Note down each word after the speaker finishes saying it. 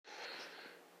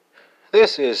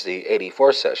This is the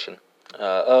 84th session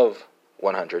of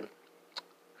 100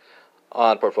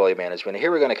 on portfolio management. And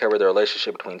here we're going to cover the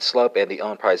relationship between slope and the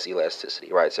own price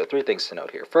elasticity, right? So 3 things to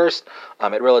note here. First,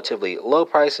 at relatively low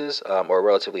prices or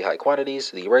relatively high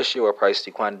quantities, the ratio of price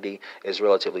to quantity is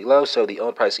relatively low, so the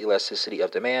own price elasticity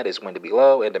of demand is going to be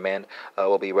low, and demand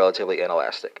will be relatively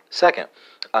inelastic. Second,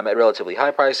 at relatively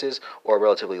high prices or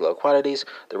relatively low quantities,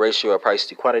 the ratio of price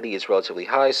to quantity is relatively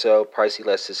high, so price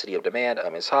elasticity of demand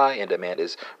is high, and demand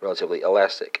is relatively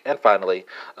elastic. And finally,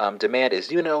 demand is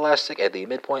unit elastic at the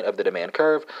midpoint of the demand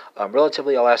curve,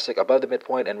 relatively elastic above the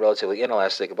midpoint, and relatively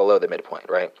inelastic below the midpoint,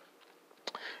 right?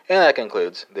 And that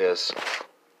concludes this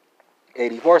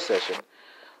 84th session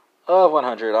of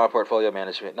 100 on portfolio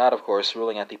management, not, of course,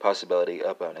 ruling out the possibility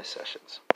of bonus sessions.